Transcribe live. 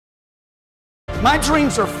My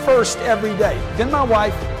dreams are first every day, then my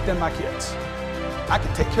wife, then my kids. I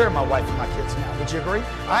can take care of my wife and my kids now. Would you agree?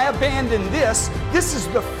 I abandon this. This is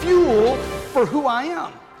the fuel for who I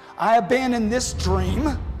am. I abandon this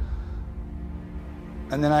dream,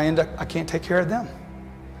 and then I can't take care of them.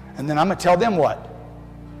 And then I'm going to tell them what?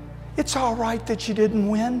 It's all right that you didn't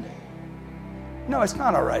win. No, it's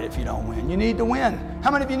not all right if you don't win. You need to win. How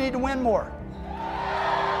many of you need to win more?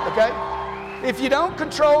 Okay? If you don't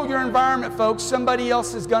control your environment, folks, somebody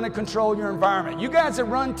else is going to control your environment. You guys that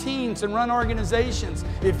run teams and run organizations,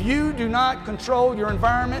 if you do not control your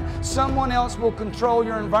environment, someone else will control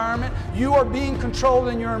your environment. You are being controlled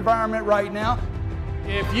in your environment right now.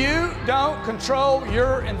 If you don't control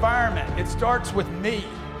your environment, it starts with me.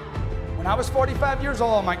 When I was 45 years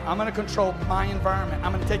old, I'm like, I'm going to control my environment.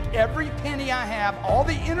 I'm going to take every penny I have, all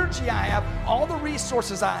the energy I have, all the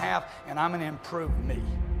resources I have, and I'm going to improve me.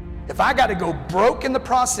 If I got to go broke in the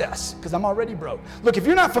process, because I'm already broke. Look, if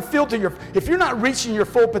you're not fulfilled to if you're not reaching your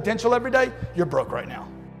full potential every day, you're broke right now.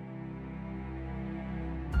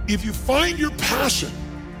 If you find your passion,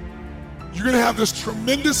 you're going to have this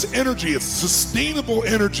tremendous energy. It's sustainable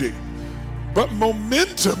energy. But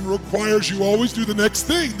momentum requires you always do the next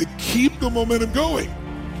thing to keep the momentum going.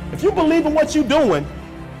 If you believe in what you're doing,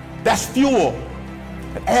 that's fuel.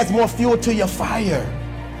 It adds more fuel to your fire.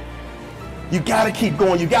 You gotta keep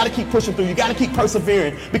going, you gotta keep pushing through, you gotta keep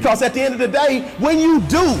persevering, because at the end of the day, when you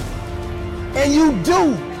do, and you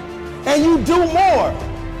do, and you do more,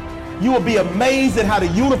 you will be amazed at how the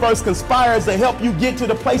universe conspires to help you get to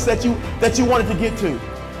the place that you wanted to get to.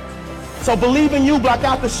 So believe in you, block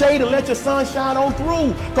out the shade, and let your sun shine on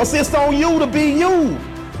through, because it's on you to be you.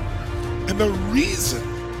 And the reason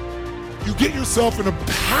you get yourself in a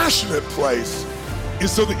passionate place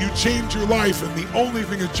is so that you change your life, and the only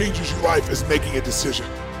thing that changes your life is making a decision.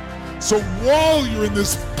 So while you're in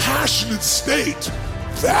this passionate state,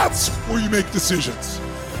 that's where you make decisions.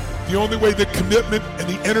 The only way the commitment and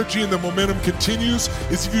the energy and the momentum continues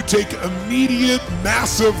is if you take immediate,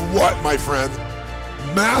 massive what, my friend?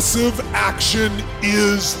 Massive action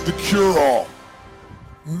is the cure-all.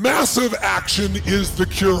 Massive action is the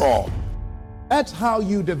cure-all. That's how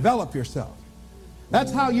you develop yourself.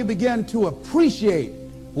 That's how you begin to appreciate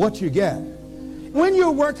what you get. When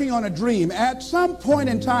you're working on a dream, at some point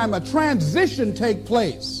in time, a transition takes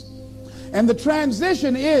place. And the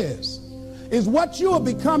transition is what you are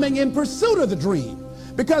becoming in pursuit of the dream.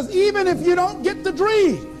 Because even if you don't get the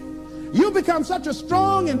dream, you become such a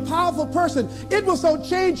strong and powerful person. It will so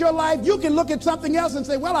change your life, you can look at something else and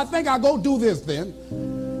say, well, I think I'll go do this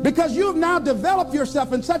then. Because you've now developed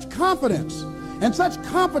yourself in such confidence and such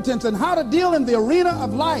competence in how to deal in the arena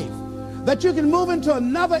of life that you can move into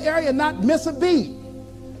another area and not miss a beat.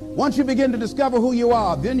 Once you begin to discover who you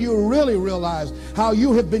are, then you really realize how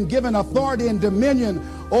you have been given authority and dominion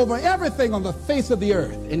over everything on the face of the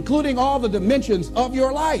earth, including all the dimensions of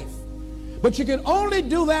your life. But you can only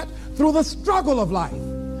do that through the struggle of life.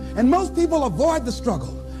 And most people avoid the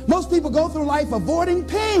struggle. Most people go through life avoiding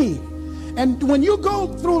pain. And when you go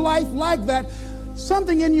through life like that,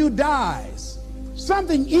 something in you dies.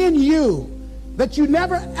 Something in you that you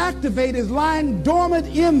never activate is lying dormant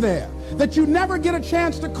in there, that you never get a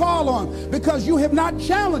chance to call on because you have not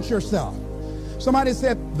challenged yourself. Somebody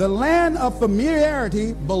said the land of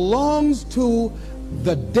familiarity belongs to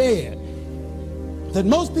the dead. That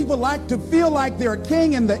most people like to feel like they're a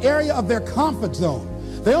king in the area of their comfort zone.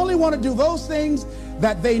 They only want to do those things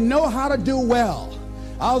that they know how to do well.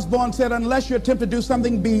 Osborne said, unless you attempt to do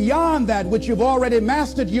something beyond that which you've already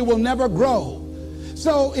mastered, you will never grow.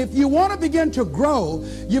 So if you want to begin to grow,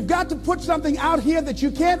 you've got to put something out here that you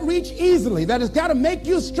can't reach easily, that has got to make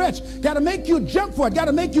you stretch, got to make you jump for it, got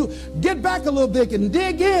to make you get back a little bit and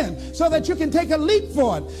dig in so that you can take a leap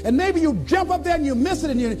for it. And maybe you jump up there and you miss it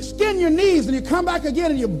and you skin your knees and you come back again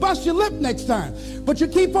and you bust your lip next time. But you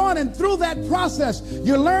keep on, and through that process,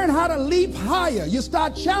 you learn how to leap higher. You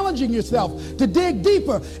start challenging yourself to dig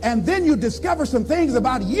deeper, and then you discover some things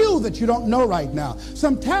about you that you don't know right now,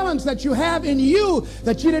 some talents that you have in you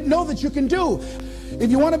that you didn't know that you can do.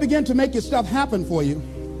 If you want to begin to make your stuff happen for you,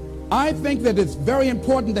 I think that it's very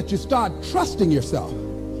important that you start trusting yourself.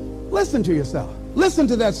 Listen to yourself. Listen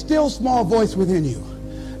to that still small voice within you.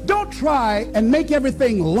 Don't try and make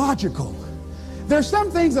everything logical. There's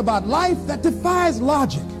some things about life that defies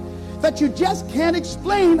logic, that you just can't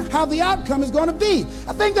explain how the outcome is going to be.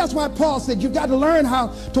 I think that's why Paul said you've got to learn how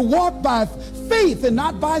to walk by faith and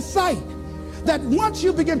not by sight. That once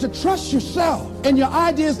you begin to trust yourself and your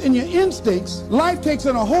ideas and your instincts, life takes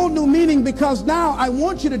on a whole new meaning, because now I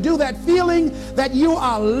want you to do that feeling that you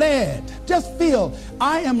are led. Just feel,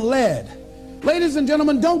 I am led. Ladies and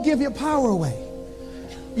gentlemen, don't give your power away.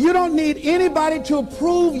 You don't need anybody to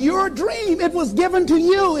approve your dream. It was given to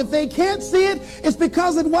you. If they can't see it, it's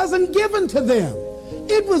because it wasn't given to them.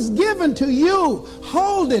 It was given to you.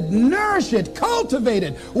 Hold it, nourish it, cultivate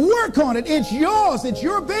it, work on it. It's yours. It's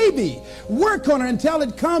your baby. Work on it until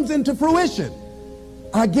it comes into fruition.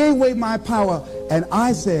 I gave away my power, and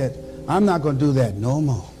I said, I'm not going to do that no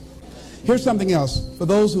more. Here's something else for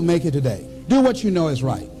those who make it today. Do what you know is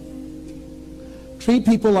right. Treat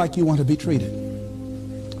people like you want to be treated.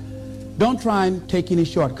 Don't try and take any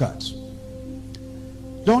shortcuts.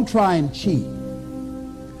 Don't try and cheat.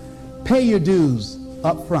 Pay your dues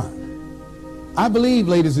up front. I believe,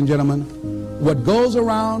 ladies and gentlemen, what goes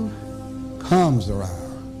around comes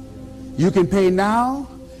around. You can pay now,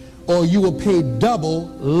 or you will pay double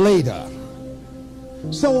later.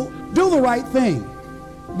 So do the right thing.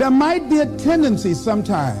 There might be a tendency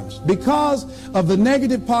sometimes, because of the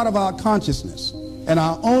negative part of our consciousness and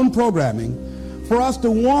our own programming, for us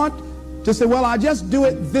to want to say, well, I'll just do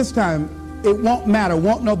it this time. It won't matter.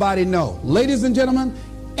 Won't nobody know. Ladies and gentlemen,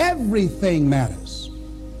 everything matters.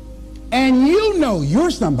 And you know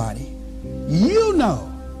you're somebody. You know.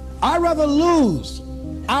 I'd rather lose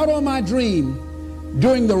out on my dream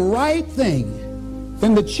doing the right thing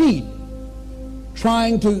than to cheat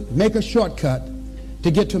trying to make a shortcut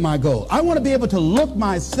to get to my goal. I want to be able to look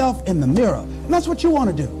myself in the mirror. And that's what you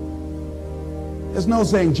want to do. There's no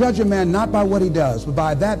saying, judge a man not by what he does, but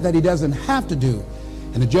by that he doesn't have to do.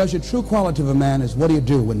 And to judge the true quality of a man is what do you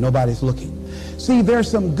do when nobody's looking. See,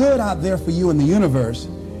 there's some good out there for you in the universe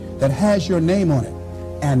that has your name on it.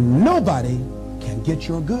 And nobody can get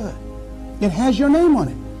your good. It has your name on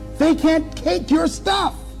it. They can't take your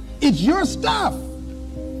stuff. It's your stuff.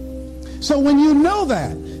 So when you know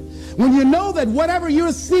that whatever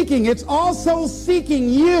you're seeking, it's also seeking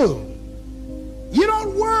you, you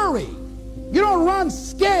don't worry. You don't run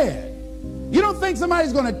scared. You don't think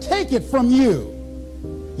somebody's going to take it from you.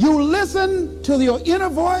 You listen to your inner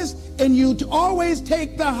voice, and you always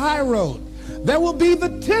take the high road. There will be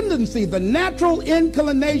the tendency, the natural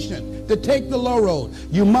inclination to take the low road.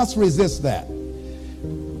 You must resist that.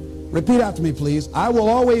 Repeat after me, please. I will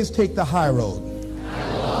always take the high road. I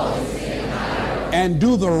will always take the high road. And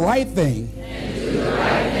do the right thing.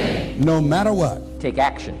 No matter what. Take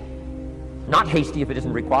action. Not hasty if it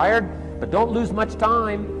isn't required, but don't lose much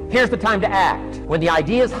time. Here's the time to act. When the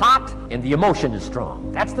idea is hot and the emotion is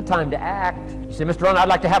strong. That's the time to act. You say, Mr. Ron, I'd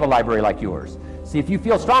like to have a library like yours. See if you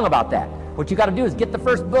feel strong about that. What you got to do is get the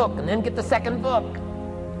first book and then get the second book.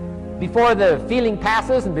 Before the feeling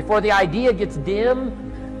passes and before the idea gets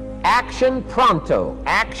dim, action pronto,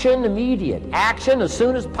 action immediate, action as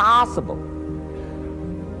soon as possible.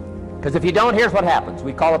 Because if you don't, here's what happens.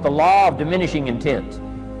 We call it the law of diminishing intent.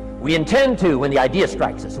 We intend to when the idea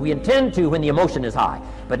strikes us. We intend to when the emotion is high.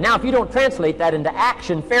 But now if you don't translate that into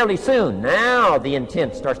action fairly soon, now the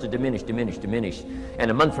intent starts to diminish. And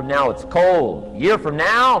a month from now it's cold. A year from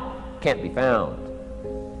now, can't be found.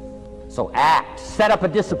 So act. Set up a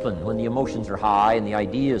discipline when the emotions are high and the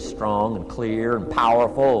idea is strong and clear and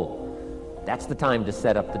powerful. That's the time to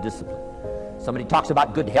set up the discipline. Somebody talks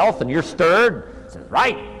about good health and you're stirred. Says,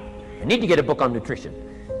 right, I need to get a book on nutrition.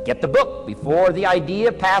 Get the book before the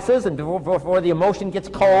idea passes and before the emotion gets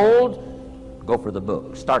cold. Go for the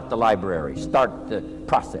book. Start the library. Start the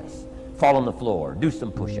process. Fall on the floor. Do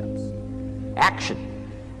some push-ups. Action.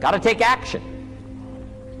 Got to take action.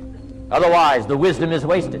 Otherwise, the wisdom is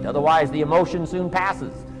wasted. Otherwise, the emotion soon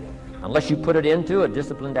passes. Unless you put it into a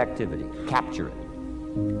disciplined activity. Capture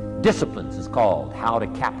it. Disciplines is called how to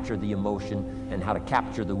capture the emotion and how to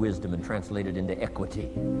capture the wisdom and translate it into equity.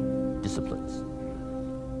 Disciplines.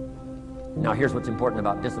 Now here's what's important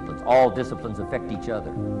about disciplines. All disciplines affect each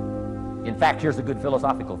other. In fact, here's a good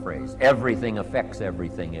philosophical phrase. Everything affects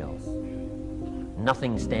everything else.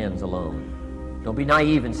 Nothing stands alone. Don't be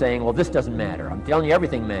naive in saying, well, this doesn't matter. I'm telling you,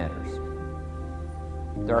 everything matters.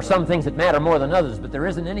 There are some things that matter more than others, but there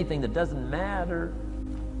isn't anything that doesn't matter.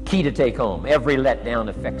 Key to take home. Every letdown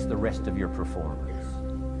affects the rest of your performance.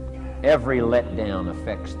 Every letdown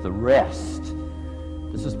affects the rest.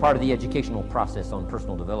 This is part of the educational process on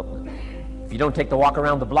personal development. If you don't take the walk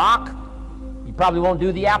around the block, you probably won't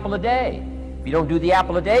do the apple a day. If you don't do the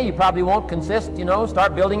apple a day, you probably won't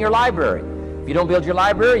start building your library. If you don't build your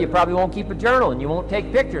library, you probably won't keep a journal, and you won't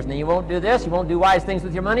take pictures, and then you won't do this, you won't do wise things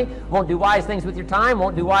with your money, won't do wise things with your time,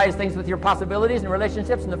 won't do wise things with your possibilities and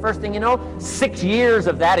relationships, and the first thing you know, 6 years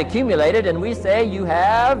of that accumulated, and we say you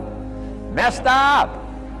have messed up.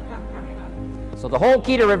 So the whole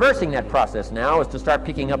key to reversing that process now is to start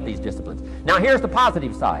picking up these disciplines. Now here's the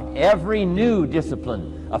positive side. Every new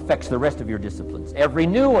discipline affects the rest of your disciplines. Every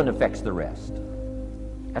new one affects the rest.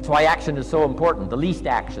 That's why action is so important. The least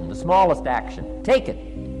action, the smallest action. Take it.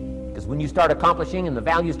 Because when you start accomplishing and the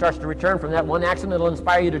value starts to return from that one action, it'll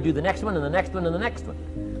inspire you to do the next one and the next one and the next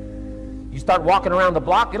one. You start walking around the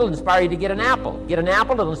block, it'll inspire you to get an apple. Get an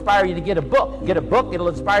apple, it'll inspire you to get a book. Get a book, it'll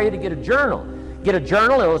inspire you to get a journal. Get a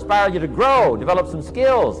journal, it'll inspire you to grow, develop some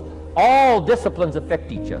skills. All disciplines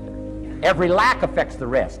affect each other. Every lack affects the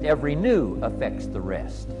rest. Every new affects the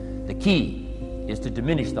rest. The key is to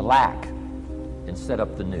diminish the lack and set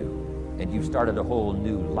up the new. And you've started a whole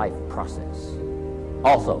new life process.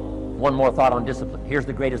 Also, one more thought on discipline. Here's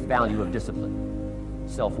the greatest value of discipline.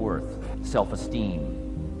 Self-worth, self-esteem.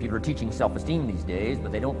 People are teaching self-esteem these days,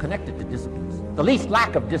 but they don't connect it to disciplines. The least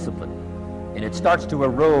lack of discipline, and it starts to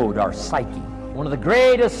erode our psyche. One of the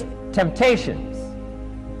greatest temptations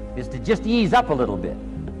is to just ease up a little bit,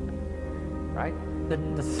 right?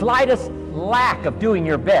 The slightest lack of doing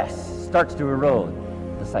your best starts to erode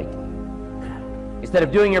the psyche. Instead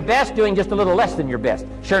of doing your best, doing just a little less than your best.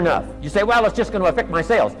 Sure enough, you say, well, it's just going to affect my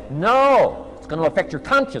sales. No, it's going to affect your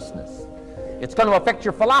consciousness. It's going to affect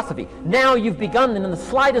your philosophy. Now you've begun in the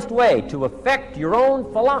slightest way to affect your own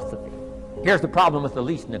philosophy. Here's the problem with the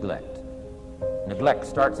least neglect. Neglect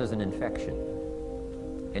starts as an infection.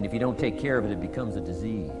 And if you don't take care of it, it becomes a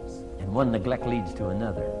disease. And one neglect leads to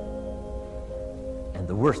another. And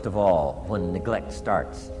the worst of all, when neglect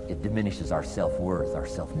starts, it diminishes our self-worth, our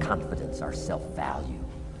self-confidence, our self-value.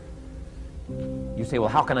 You say, well,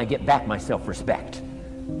 how can I get back my self-respect?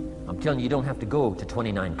 I'm telling you, you don't have to go to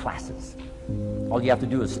 29 classes. All you have to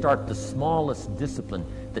do is start the smallest discipline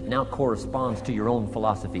that now corresponds to your own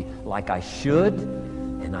philosophy, like I should,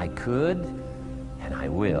 and I could, and I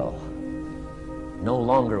will. No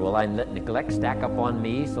longer will I let neglect stack up on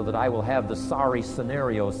me so that I will have the sorry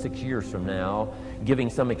scenario 6 years from now, giving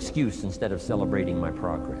some excuse instead of celebrating my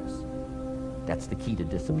progress. That's the key to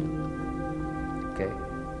discipline. Okay?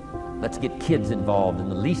 Let's get kids involved in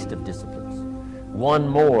the least of disciplines. One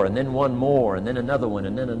more, and then one more, and then another one,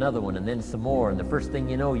 and then another one, and then some more. And the first thing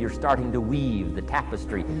you know, you're starting to weave the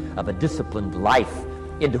tapestry of a disciplined life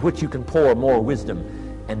into which you can pour more wisdom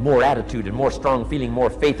and more attitude and more strong feeling, more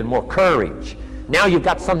faith and more courage. Now you've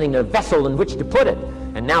got something, a vessel in which to put it.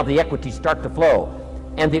 And now the equities start to flow.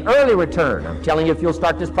 And the early return, I'm telling you, if you'll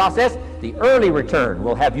start this process, the early return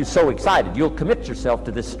will have you so excited. You'll commit yourself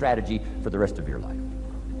to this strategy for the rest of your life.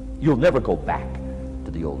 You'll never go back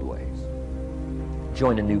to the old ways.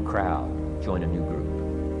 Join a new crowd. Join a new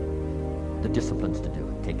group. The disciplines to do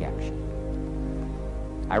it. Take action.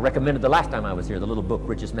 I recommended the last time I was here the little book,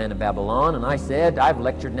 Richest Man in Babylon, and I said I've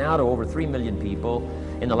lectured now to over 3 million people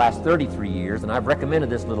in the last 33 years, and I've recommended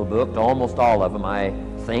this little book to almost all of them, I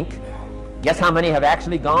think. Guess how many have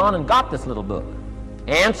actually gone and got this little book?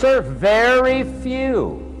 Answer, very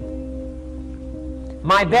few.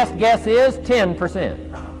 My best guess is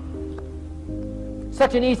 10%.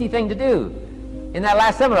 Such an easy thing to do. In that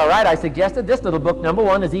last seminar, right, I suggested this little book, number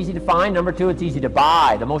one, is easy to find. Number two, it's easy to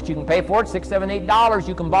buy. The most you can pay for it, $6, $7, $8.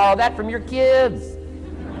 You can borrow that from your kids.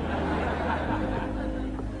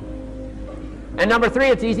 And number three,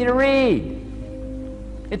 it's easy to read.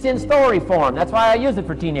 It's in story form. That's why I use it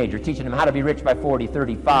for teenagers, teaching them how to be rich by 40,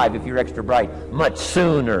 35 if you're extra bright, much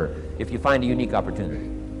sooner if you find a unique opportunity.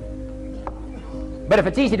 But if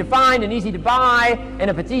it's easy to find and easy to buy, and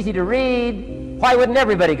if it's easy to read, why wouldn't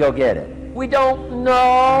everybody go get it? We don't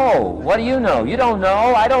know. What do you know? You don't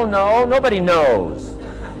know. I don't know. Nobody knows.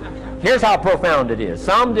 Here's how profound it is.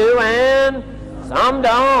 Some do and some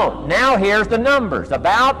don't. Now here's the numbers.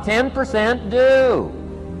 About 10% do.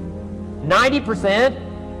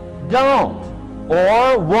 90% don't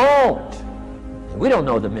or won't. We don't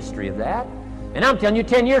know the mystery of that. And I'm telling you,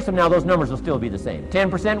 10 years from now, those numbers will still be the same.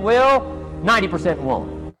 10% will, 90%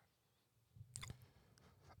 won't.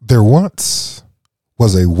 There once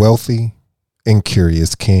was a wealthy and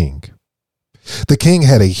curious king. The king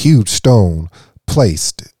had a huge stone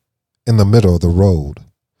placed in the middle of the road.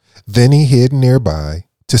 Then he hid nearby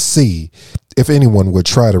to see if anyone would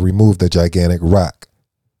try to remove the gigantic rock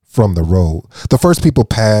from the road. The first people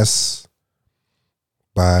passed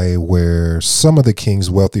by where some of the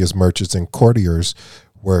king's wealthiest merchants and courtiers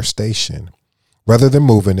were stationed. Rather than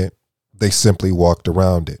moving it, they simply walked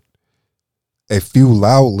around it. A few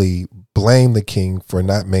loudly blamed the king for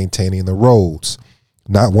not maintaining the roads.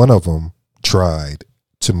 Not one of them tried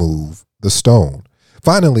to move the stone.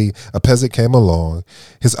 Finally, a peasant came along.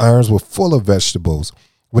 His arms were full of vegetables.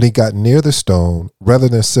 When he got near the stone, rather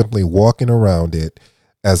than simply walking around it,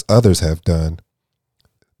 as others have done,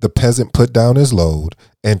 the peasant put down his load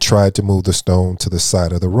and tried to move the stone to the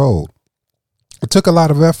side of the road. It took a lot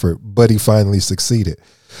of effort, but he finally succeeded.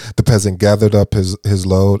 The peasant gathered up his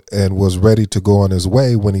load and was ready to go on his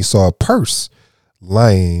way when he saw a purse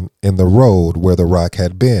lying in the road where the rock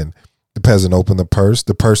had been. The peasant opened the purse.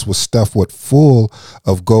 The purse was stuffed full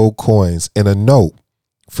of gold coins and a note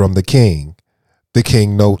from the king. The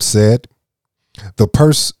king note said, the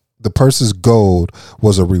purse's gold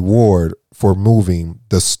was a reward for moving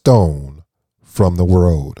the stone from the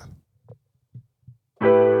road.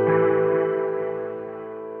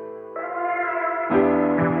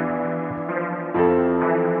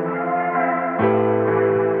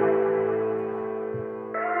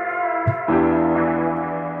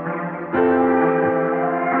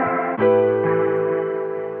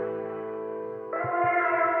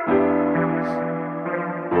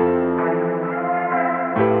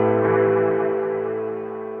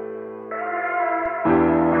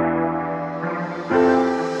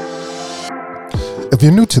 If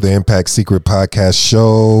you're new to the Impact Secret Podcast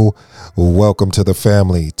show, welcome to the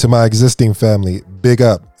family. To my existing family, big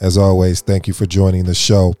up. As always, thank you for joining the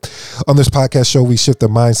show. On this podcast show, we shift the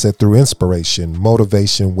mindset through inspiration,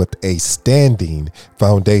 motivation with a standing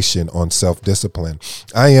foundation on self-discipline.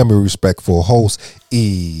 I am a respectful host,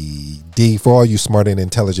 ED. For all you smart and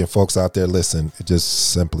intelligent folks out there, listen, it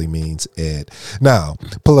just simply means Ed. Now,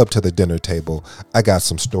 pull up to the dinner table. I got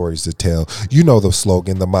some stories to tell. You know the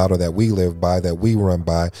slogan, the motto that we live by, that we run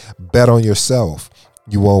by. Bet on yourself.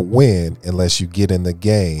 You won't win unless you get in the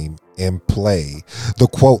game and play. The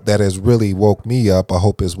quote that has really woke me up, I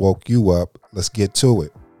hope has woke you up. Let's get to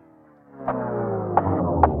it.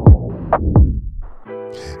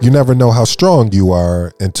 You never know how strong you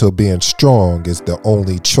are until being strong is the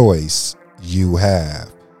only choice you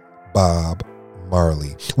have. Bob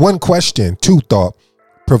Marley. One question, two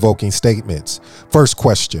thought-provoking statements. First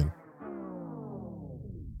question.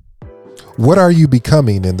 What are you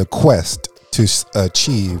becoming in the quest to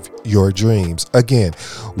achieve your dreams? Again,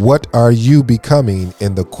 what are you becoming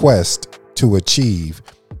in the quest to achieve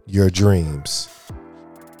your dreams?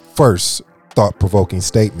 First thought-provoking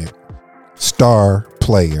statement. Star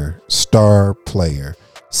player.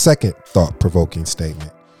 Second thought-provoking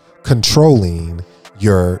statement. Controlling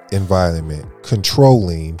your environment.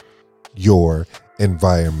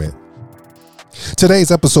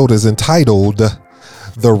 Today's episode is entitled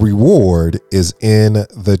The Reward is in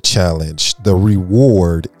the Challenge. The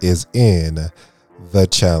reward is in the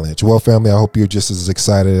challenge. Well, family, I hope you're just as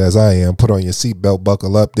excited as I am. Put on your seatbelt,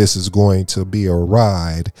 buckle up. This is going to be a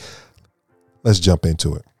ride. Let's jump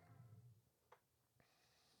into it.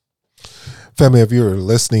 Family, if you're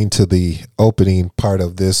listening to the opening part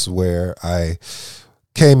of this where I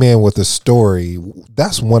came in with a story,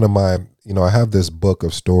 that's one of my, I have this book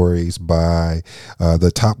of stories by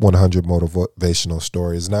the top 100 motivational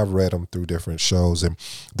stories, and I've read them through different shows. And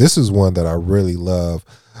this is one that I really love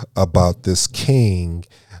about this king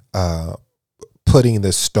putting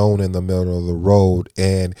this stone in the middle of the road.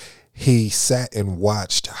 And he sat and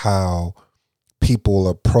watched how people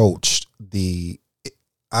approached the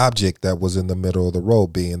object that was in the middle of the road,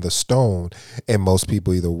 being the stone, and most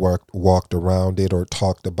people either walked around it or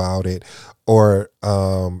talked about it, or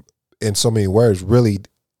in so many words really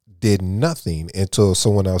did nothing until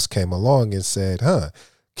someone else came along and said,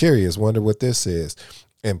 curious, wonder what this is,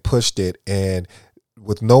 and pushed it, and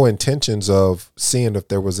with no intentions of seeing if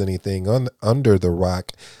there was anything under the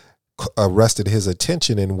rock, arrested his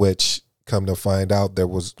attention, in which, come to find out, there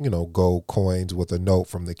was gold coins with a note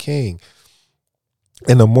from the king.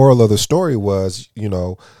 And the moral of the story was, and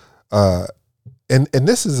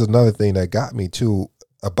this is another thing that got me too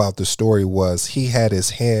about the story, was he had his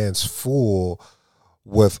hands full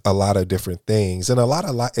with a lot of different things, and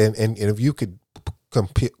and if you could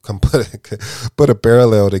put a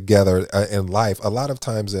parallel together in life, a lot of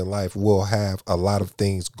times in life we'll have a lot of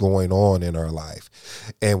things going on in our life,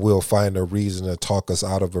 and we'll find a reason to talk us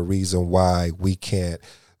out of a reason why we can't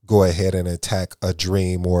go ahead and attack a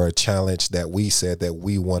dream or a challenge that we said that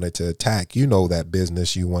we wanted to attack. That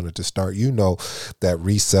business you wanted to start, that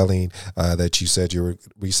reselling that you said you were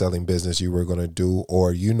reselling business you were going to do,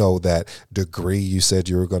 or that degree you said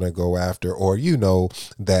you were going to go after, or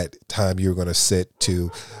that time you were going to sit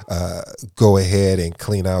to go ahead and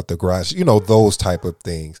clean out the garage, those type of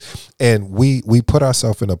things. And we put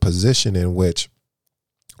ourselves in a position in which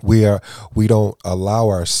we don't allow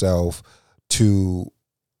ourselves to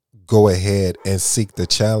go ahead and seek the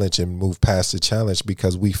challenge and move past the challenge,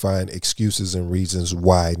 because we find excuses and reasons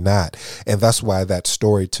why not. And that's why that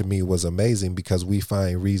story to me was amazing, because we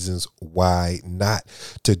find reasons why not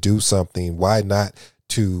to do something, why not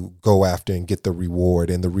to go after and get the reward.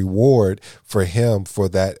 And the reward for him, for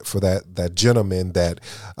that gentleman that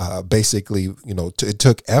basically, it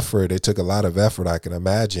took effort. It took a lot of effort, I can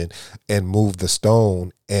imagine, and moved the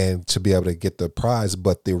stone and to be able to get the prize.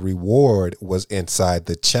 But the reward was inside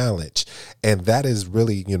the challenge. And that is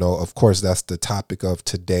really, of course, that's the topic of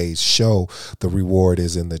today's show. The reward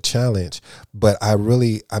is in the challenge. But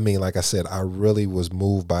like I said, I really was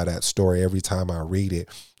moved by that story every time I read it,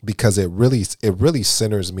 because it really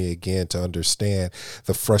centers me again to understand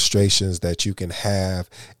the frustrations that you can have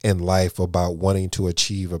in life about wanting to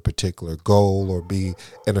achieve a particular goal or be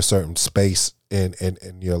in a certain space in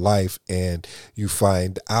your life, and you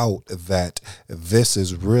find out that this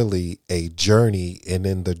is really a journey, and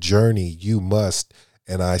in the journey you must,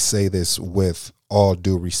 and I say this with all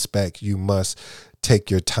due respect, you must take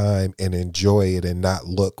your time and enjoy it and not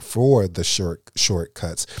look for the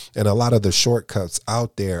shortcuts. And a lot of the shortcuts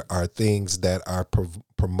out there are things that are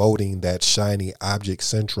promoting that shiny object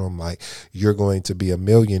syndrome, like you're going to be a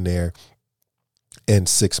millionaire in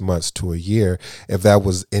 6 months to a year. And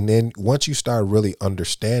then once you start really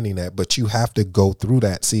understanding that, but you have to go through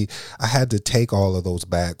that. See, I had to take all of those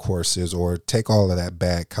bad courses, or take all of that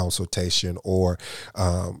bad consultation, or,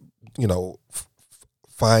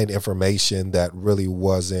 find information that really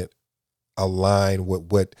wasn't aligned with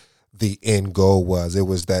what the end goal was. It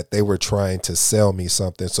was that they were trying to sell me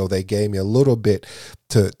something. So they gave me a little bit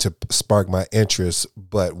to spark my interest.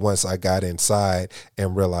 But once I got inside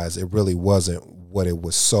and realized it really wasn't what it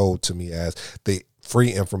was sold to me as, the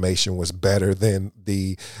free information was better than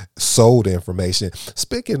the sold information.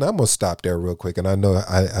 Speaking, I'm gonna stop there real quick, and I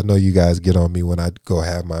know you guys get on me when I go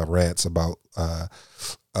have my rants about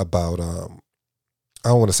I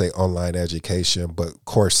don't want to say online education, but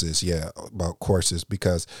courses. Yeah, about courses,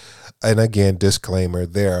 because, and again, disclaimer,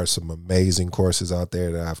 there are some amazing courses out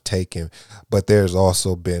there that I've taken, but there's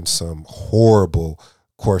also been some horrible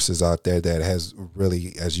courses out there that has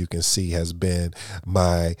really, as you can see, has been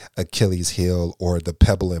my Achilles heel, or the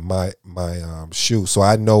pebble in my shoe. So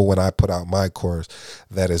I know when I put out my course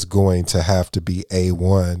that it's going to have to be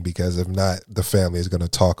A1, because if not, the family is going to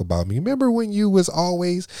talk about me. Remember when you was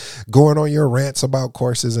always going on your rants about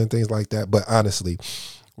courses and things like that? But honestly,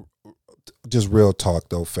 just real talk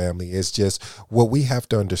though, family, it's just what we have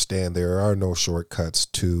to understand. There are no shortcuts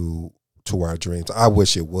to our dreams. I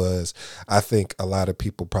wish it was. I think a lot of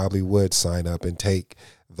people probably would sign up and take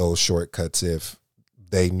those shortcuts if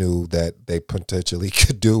they knew that they potentially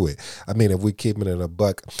could do it. I mean, if we keep it in a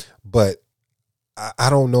buck, but I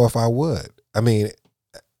don't know if I would. I mean,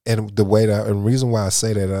 and the reason why I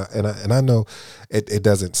say that, and I know it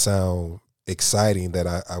doesn't sound exciting that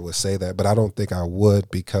I would say that, but I don't think I would,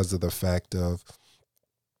 because of the fact of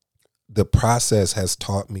the process has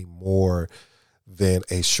taught me more than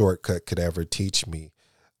a shortcut could ever teach me.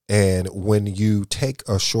 And when you take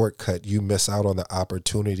a shortcut, you miss out on the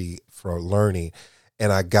opportunity for learning.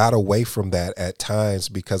 And I got away from that at times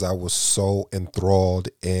because I was so enthralled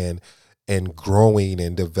in growing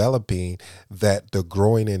and developing, that the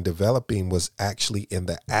growing and developing was actually in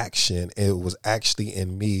the action. It was actually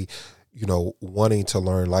in me, wanting to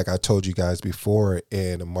learn. Like I told you guys before,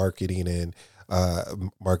 in marketing and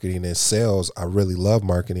sales, I really love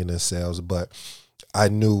marketing and sales, but I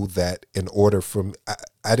knew that in order for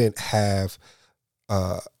I didn't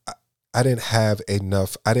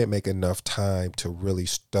make enough time to really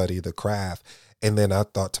study the craft. And then I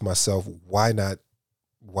thought to myself, why not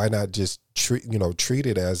just treat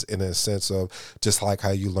it as, in a sense of just like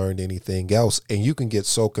how you learned anything else. And you can get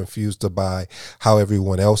so confused by how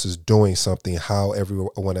everyone else is doing something, how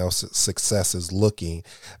everyone else's success is looking,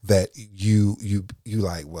 that you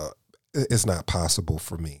like, well, it's not possible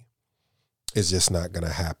for me. It's just not going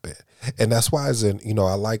to happen. And that's why, I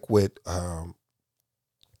like what Grant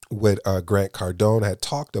Cardone had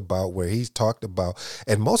talked about, where he's talked about,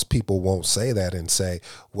 and most people won't say that and say,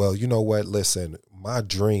 well, you know what, listen, my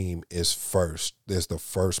dream is first. There's the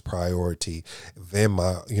first priority, then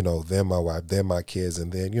my wife, then my kids,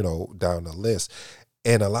 and then, down the list.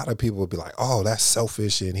 And a lot of people will be like, oh, that's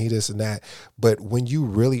selfish and he this and that. But when you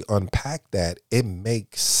really unpack that, it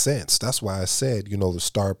makes sense. That's why I said, the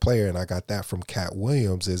star player, and I got that from Cat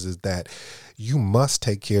Williams, is that you must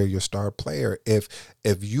take care of your star player. If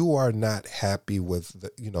you are not happy with,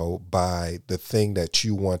 by the thing that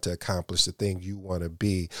you want to accomplish, the thing you want to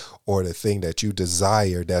be, or the thing that you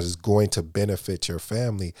desire that is going to benefit your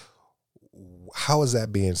family, how is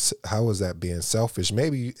that being selfish?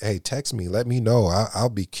 Maybe, hey, text me, let me know. I'll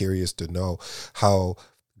be curious to know how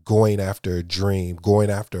going after a dream, going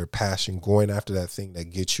after a passion, going after that thing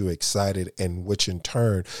that gets you excited, and which in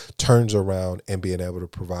turn turns around and being able to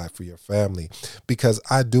provide for your family. Because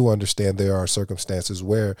I do understand there are circumstances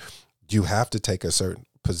where you have to take a certain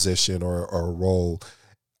position or role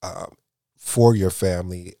for your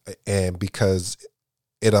family, and because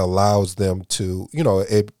it allows them to,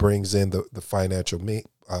 it brings in the financial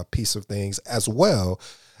piece of things, as well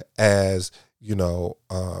as,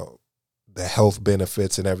 the health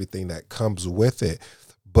benefits and everything that comes with it.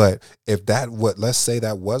 But if let's say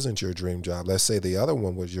that wasn't your dream job, let's say the other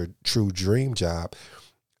one was your true dream job,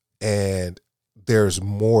 and there's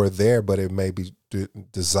more there, but it may be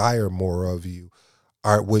desire more of you,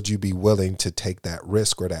 would you be willing to take that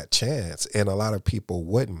risk or that chance? And a lot of people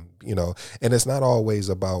wouldn't, and it's not always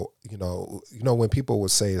about, when people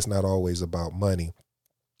would say it's not always about money,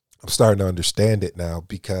 I'm starting to understand it now,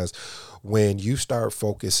 because when you start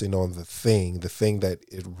focusing on the thing that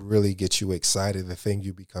it really gets you excited, the thing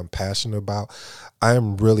you become passionate about,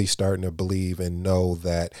 I'm really starting to believe and know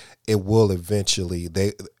that it will eventually,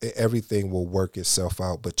 everything will work itself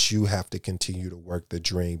out, but you have to continue to work the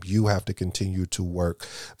dream. You have to continue to work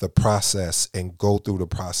the process and go through the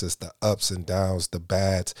process, the ups and downs, the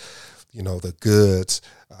bads, the goods,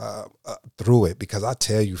 through it. Because I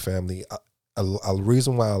tell you, family, a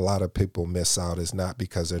reason why a lot of people miss out is not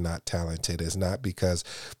because they're not talented. It's not because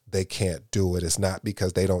they can't do it. It's not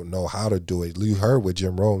because they don't know how to do it. You heard what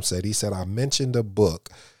Jim Rome said. He said, I mentioned a book,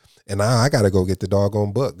 and I got to go get the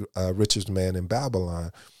doggone book, Richest Man in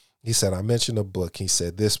Babylon. He said, I mentioned a book. He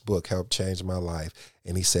said, this book helped change my life.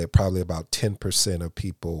 And he said probably about 10% of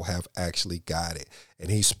people have actually got it.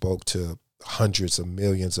 And he spoke to hundreds of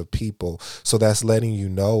millions of people. So that's letting you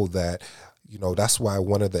know that, that's why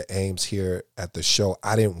one of the aims here at the show,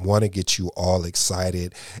 I didn't want to get you all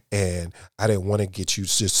excited, and I didn't want to get you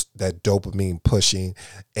just that dopamine pushing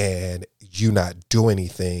and you not do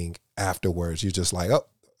anything afterwards. You're just like, oh,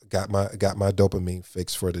 got my dopamine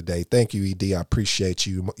fix for today. Thank you, ED. I appreciate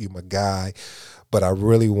you. You my guy. But I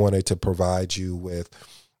really wanted to provide you with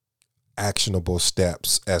actionable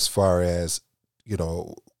steps as far as,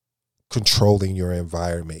 controlling your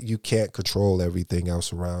environment. You can't control everything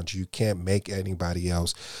else around you. You can't make anybody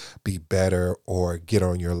else be better or get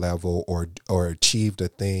on your level or achieve the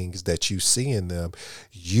things that you see in them.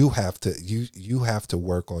 You have to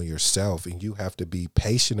work on yourself, and you have to be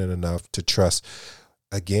patient enough to trust,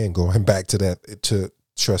 again, going back to that, to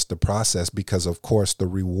trust the process, because of course the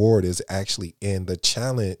reward is actually in the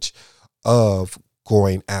challenge of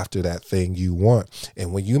going after that thing you want.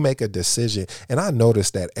 And when you make a decision, and I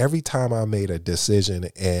noticed that every time I made a decision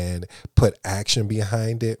and put action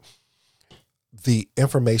behind it, the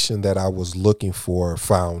information that I was looking for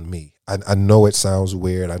found me. I know it sounds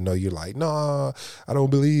weird. I know you're like, no, I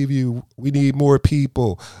don't believe you. We need more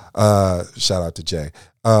people. Shout out to Jay.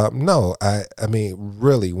 No, I mean,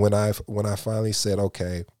 really, when I finally said,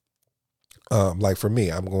 okay, like for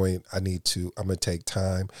me, I'm going to take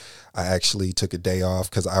time. I actually took a day off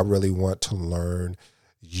because I really want to learn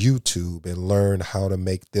YouTube and learn how to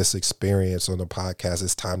make this experience on the podcast.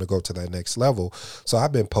 It's time to go to that next level. So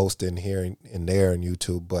I've been posting here and there on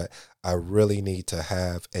YouTube, but I really need to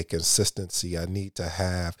have a consistency. I need to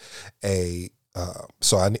have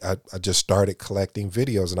so I just started collecting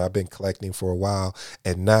videos, and I've been collecting for a while.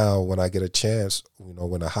 And now when I get a chance,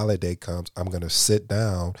 when a holiday comes, I'm going to sit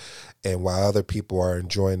down, and while other people are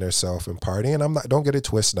enjoying themselves and partying, don't get it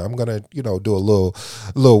twisted. I'm going to, do a little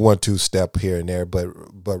 1-2 step here and there, but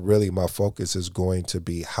really my focus is going to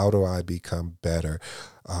be, how do I become better?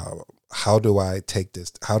 How do I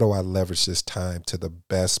leverage this time to the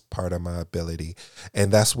best part of my ability?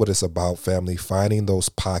 And that's what it's about, family, finding those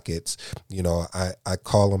pockets. I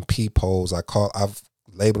call them peepholes. I've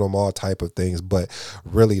labeled them all type of things, but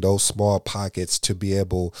really those small pockets to be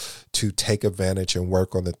able to take advantage and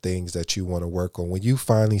work on the things that you want to work on. When you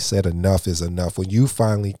finally said enough is enough, when you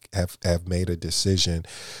finally have made a decision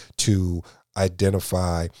to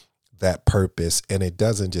identify that purpose, and it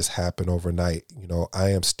doesn't just happen overnight. I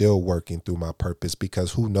am still working through my purpose,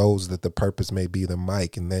 because who knows that the purpose may be the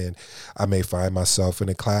mic, and then I may find myself in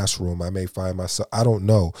a classroom. I don't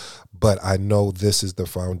know, but I know this is the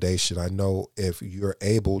foundation. I know if you're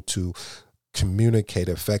able to communicate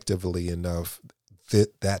effectively enough,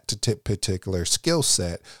 that particular skill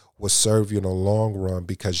set will serve you in the long run,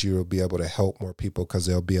 because you'll be able to help more people, because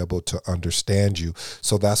they'll be able to understand you.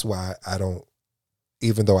 So that's why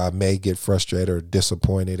even though I may get frustrated or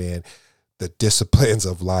disappointed in the disciplines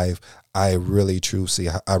of life, I really truly see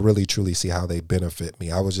how they benefit me.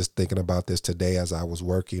 I was just thinking about this today as I was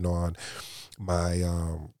working on my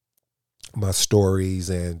my stories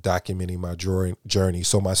and documenting my journey.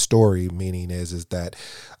 So my story meaning is that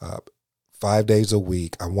 5 days a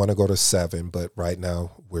week. I want to go to 7, but right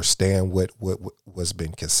now we're staying with what was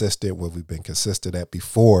been consistent, what we've been consistent at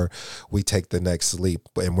before we take the next leap.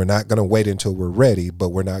 And we're not going to wait until we're ready, but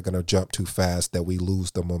we're not going to jump too fast that we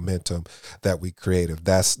lose the momentum that we created.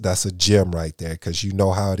 That's a gem right there, because you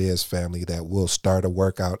know how it is, family, that we'll start a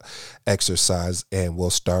workout exercise and we'll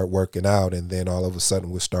start working out, and then all of a sudden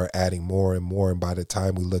we'll start adding more and more. And by the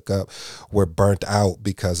time we look up, we're burnt out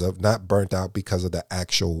not burnt out because of the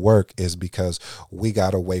actual work, is because we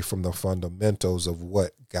got away from the fundamentals of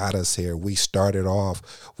what got us here. We started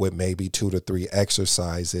off with maybe 2 to 3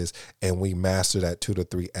 exercises, and we mastered that 2 to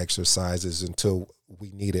 3 exercises until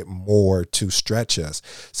we needed more to stretch us.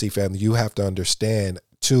 See, family, you have to understand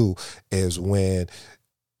too, is when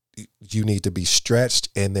you need to be stretched,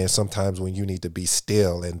 and then sometimes when you need to be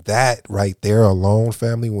still. And that right there alone,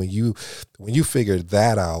 family, when you figure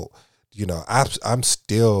that out, you know, I'm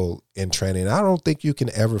still in training. I don't think you can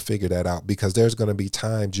ever figure that out, because there's going to be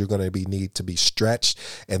times you're going to need to be stretched,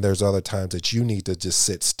 and there's other times that you need to just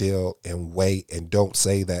sit still and wait and don't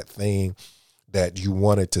say that thing that you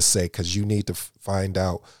wanted to say, because you need to find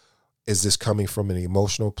out, is this coming from an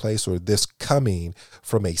emotional place, or this coming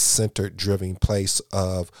from a centered, driven place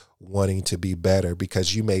of wanting to be better?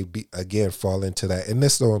 Because you may be, again, fall into that. And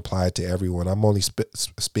this don't apply to everyone. I'm only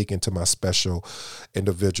speaking to my special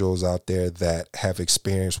individuals out there that have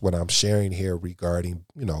experienced what I'm sharing here regarding,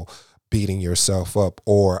 you know, beating yourself up,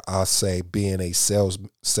 or I'll say being a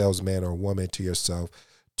salesman or woman to yourself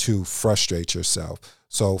to frustrate yourself.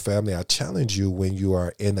 So family, I challenge you, when you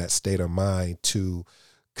are in that state of mind, to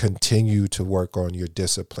continue to work on your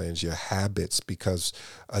disciplines, your habits, because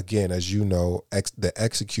again, as you know, the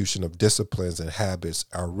execution of disciplines and habits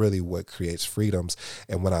are really what creates freedoms.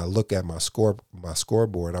 And when I look at my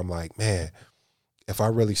scoreboard, I'm like, man, if I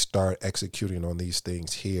really start executing on these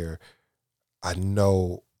things here, I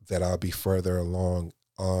know that I'll be further along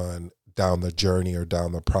on down the journey or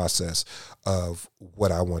down the process of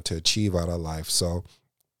what I want to achieve out of life. So,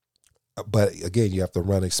 but again, you have to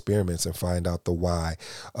run experiments and find out the why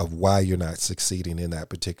of why you're not succeeding in that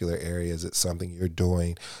particular area. Is it something you're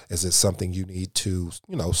doing? Is it something you need to,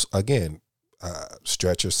 you know, again,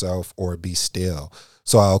 stretch yourself or be still?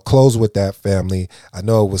 So I'll close with that, family. I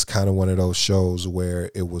know it was kind of one of those shows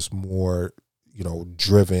where it was more, you know,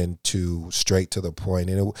 driven to straight to the point.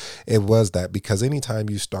 And it was that, because anytime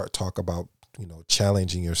you start talk about, you know,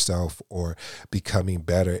 challenging yourself or becoming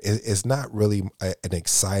better, it's not really an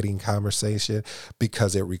exciting conversation,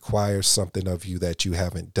 because it requires something of you that you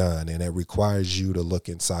haven't done, and it requires you to look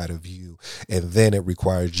inside of you, and then it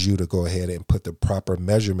requires you to go ahead and put the proper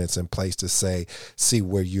measurements in place to say, see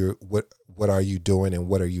where you're, what are you doing and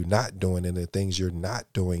what are you not doing, and the things you're not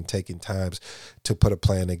doing, taking times to put a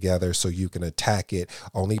plan together so you can attack it.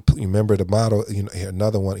 Only remember the motto, you know,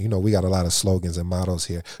 another one, you know, we got a lot of slogans and mottos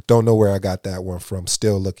here. Don't know where I got that one from,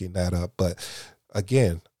 still looking that up. But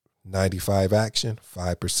again, 95 action,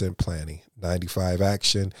 5% planning. 95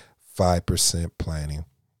 action, 5% planning.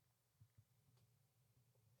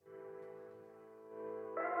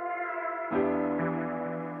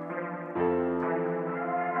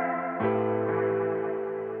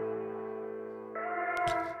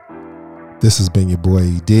 This has been your boy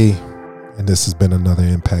ED, and this has been another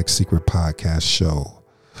Impact Secret Podcast show.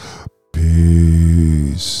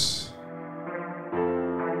 Peace.